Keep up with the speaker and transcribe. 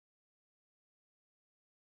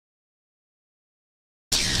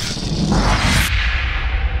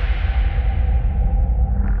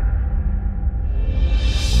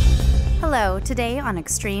Hello, today on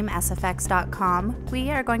Extremesfx.com, we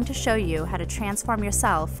are going to show you how to transform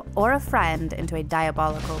yourself or a friend into a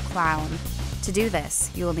diabolical clown. To do this,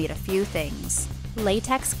 you will need a few things: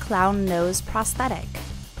 Latex Clown Nose Prosthetic,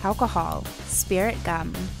 alcohol, spirit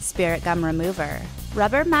gum remover,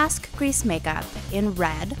 rubber mask grease makeup in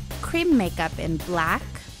red, cream makeup in black,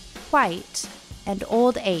 white, and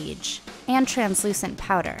old age, and translucent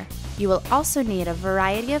powder. You will also need a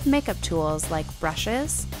variety of makeup tools like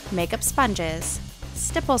brushes, makeup sponges,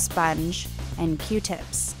 stipple sponge, and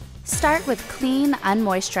Q-tips. Start with clean,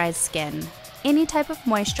 unmoisturized skin. Any type of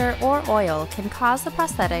moisture or oil can cause the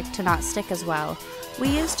prosthetic to not stick as well. We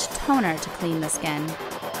used toner to clean the skin.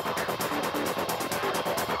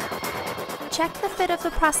 Check the fit of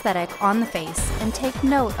the prosthetic on the face and take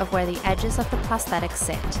note of where the edges of the prosthetic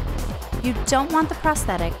sit. You don't want the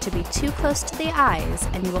prosthetic to be too close to the eyes,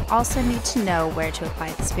 and you will also need to know where to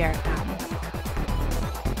apply the spirit gum.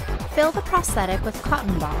 Fill the prosthetic with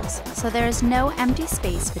cotton balls, so there is no empty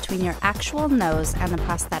space between your actual nose and the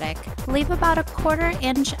prosthetic. Leave about a 1/4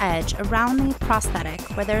 inch edge around the prosthetic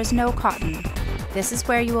where there is no cotton. This is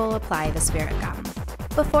where you will apply the spirit gum.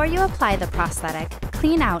 Before you apply the prosthetic,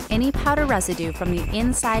 clean out any powder residue from the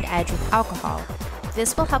inside edge with alcohol.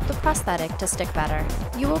 This will help the prosthetic to stick better.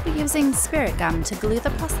 You will be using spirit gum to glue the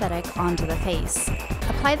prosthetic onto the face.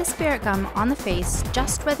 Apply the spirit gum on the face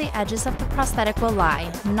just where the edges of the prosthetic will lie,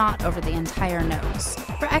 not over the entire nose.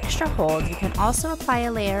 For extra hold, you can also apply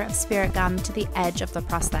a layer of spirit gum to the edge of the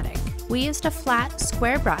prosthetic. We used a flat,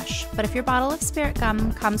 square brush, but if your bottle of spirit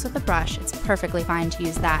gum comes with a brush, it's perfectly fine to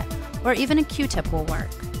use that, or even a Q-tip will work.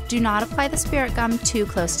 Do not apply the spirit gum too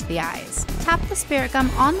close to the eyes. Tap the spirit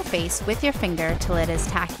gum on the face with your finger till it is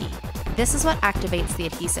tacky. This is what activates the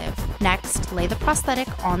adhesive. Next, lay the prosthetic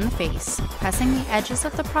on the face, pressing the edges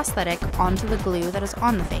of the prosthetic onto the glue that is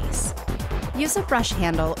on the face. Use a brush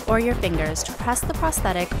handle or your fingers to press the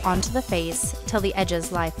prosthetic onto the face till the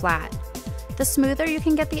edges lie flat. The smoother you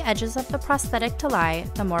can get the edges of the prosthetic to lie,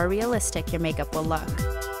 the more realistic your makeup will look.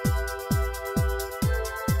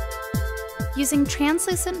 Using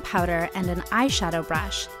translucent powder and an eyeshadow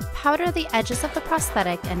brush, powder the edges of the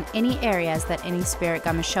prosthetic and any areas that any spirit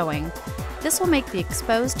gum is showing. This will make the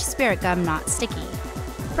exposed spirit gum not sticky.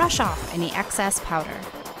 Brush off any excess powder.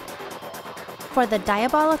 For the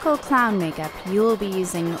Diabolical Clown makeup, you will be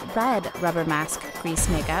using red rubber mask grease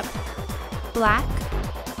makeup, black,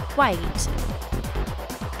 white,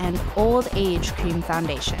 and old age cream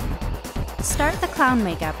foundation. Start the clown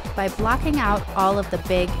makeup by blocking out all of the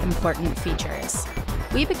big, important features.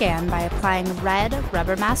 We began by applying red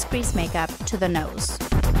rubber mask grease makeup to the nose.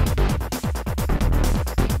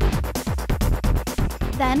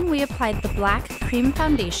 Then we applied the black cream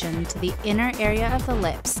foundation to the inner area of the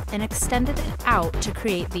lips and extended it out to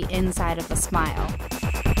create the inside of the smile.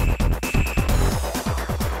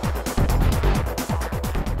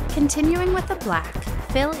 Continuing with the black,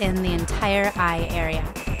 fill in the entire eye area.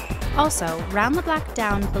 Also, round the black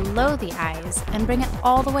down below the eyes and bring it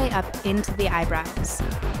all the way up into the eyebrows.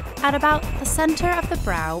 At about the center of the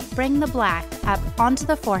brow, bring the black up onto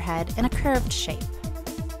the forehead in a curved shape.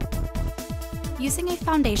 Using a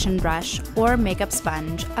foundation brush or makeup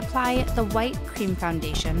sponge, apply the white cream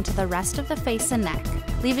foundation to the rest of the face and neck,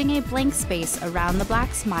 leaving a blank space around the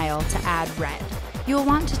black smile to add red. You will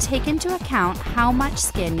want to take into account how much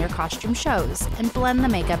skin your costume shows and blend the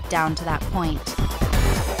makeup down to that point.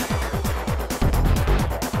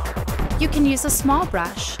 You can use a small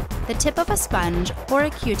brush, the tip of a sponge, or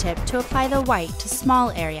a Q-tip to apply the white to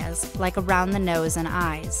small areas, like around the nose and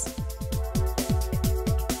eyes.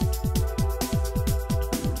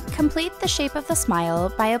 Complete the shape of the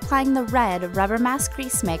smile by applying the red rubber mask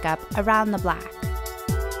grease makeup around the black.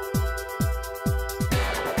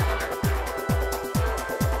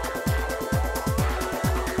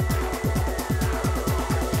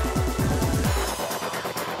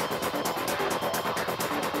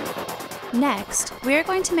 Next, we are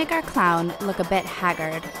going to make our clown look a bit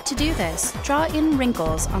haggard. To do this, draw in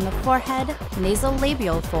wrinkles on the forehead,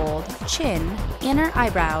 nasolabial fold, chin, inner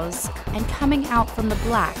eyebrows, and coming out from the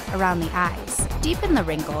black around the eyes. Deepen the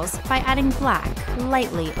wrinkles by adding black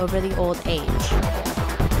lightly over the old age.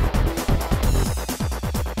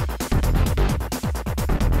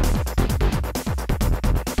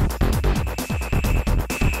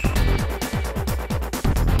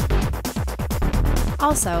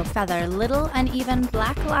 Also, feather little uneven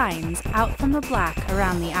black lines out from the black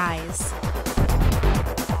around the eyes.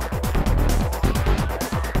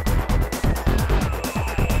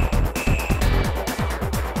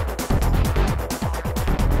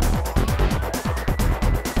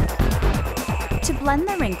 To blend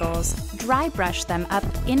the wrinkles, dry brush them up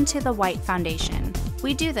into the white foundation.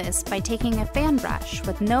 We do this by taking a fan brush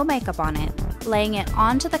with no makeup on it, laying it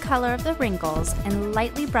onto the color of the wrinkles, and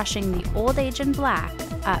lightly brushing the Old Age and Black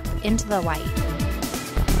up into the white.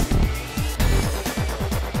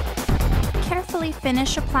 Carefully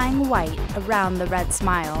finish applying white around the red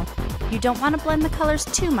smile. You don't want to blend the colors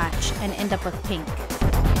too much and end up with pink.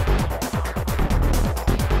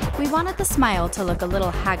 We wanted the smile to look a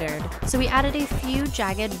little haggard, so we added a few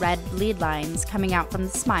jagged red bleed lines coming out from the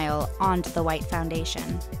smile onto the white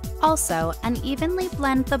foundation. Also, unevenly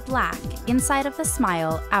blend the black inside of the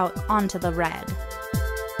smile out onto the red.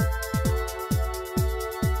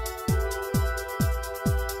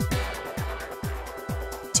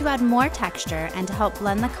 To add more texture and to help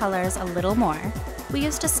blend the colors a little more, we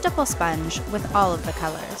used a stipple sponge with all of the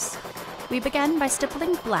colors. We began by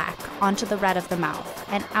stippling black onto the red of the mouth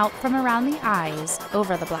and out from around the eyes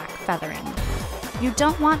over the black feathering. You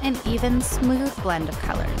don't want an even, smooth blend of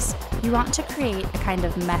colors. You want to create a kind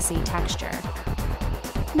of messy texture.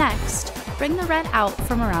 Next, bring the red out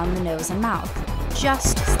from around the nose and mouth,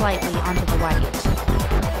 just slightly onto the white.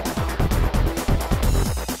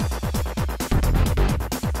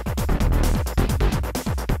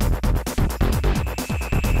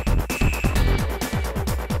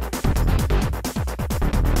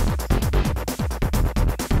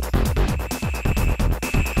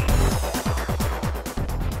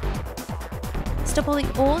 Stipple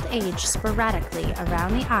the Old Age sporadically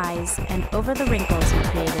around the eyes and over the wrinkles we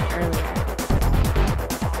created earlier.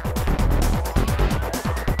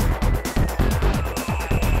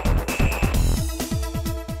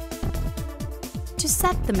 To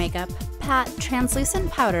set the makeup, pat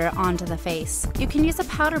translucent powder onto the face. You can use a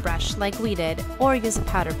powder brush like we did, or use a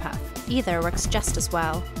powder puff. Either works just as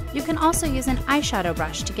well. You can also use an eyeshadow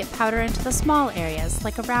brush to get powder into the small areas,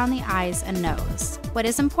 like around the eyes and nose. What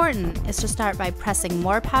is important is to start by pressing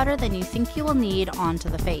more powder than you think you will need onto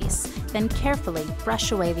the face, then carefully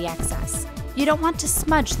brush away the excess. You don't want to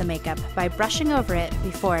smudge the makeup by brushing over it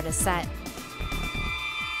before it is set.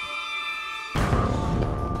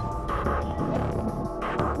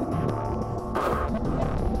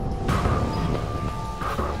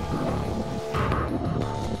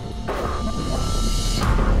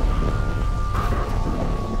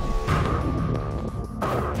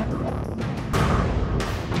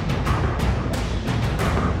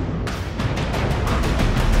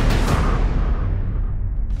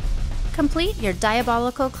 Complete your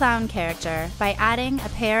Diabolical Clown character by adding a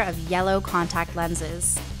pair of yellow contact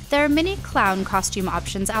lenses. There are many clown costume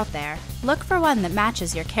options out there. Look for one that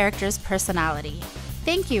matches your character's personality.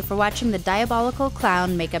 Thank you for watching the Diabolical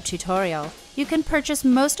Clown makeup tutorial. You can purchase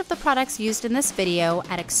most of the products used in this video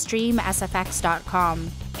at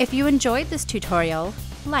Extremesfx.com. If you enjoyed this tutorial,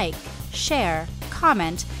 like, share,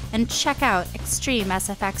 comment, and check out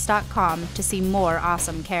Extremesfx.com to see more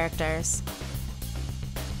awesome characters.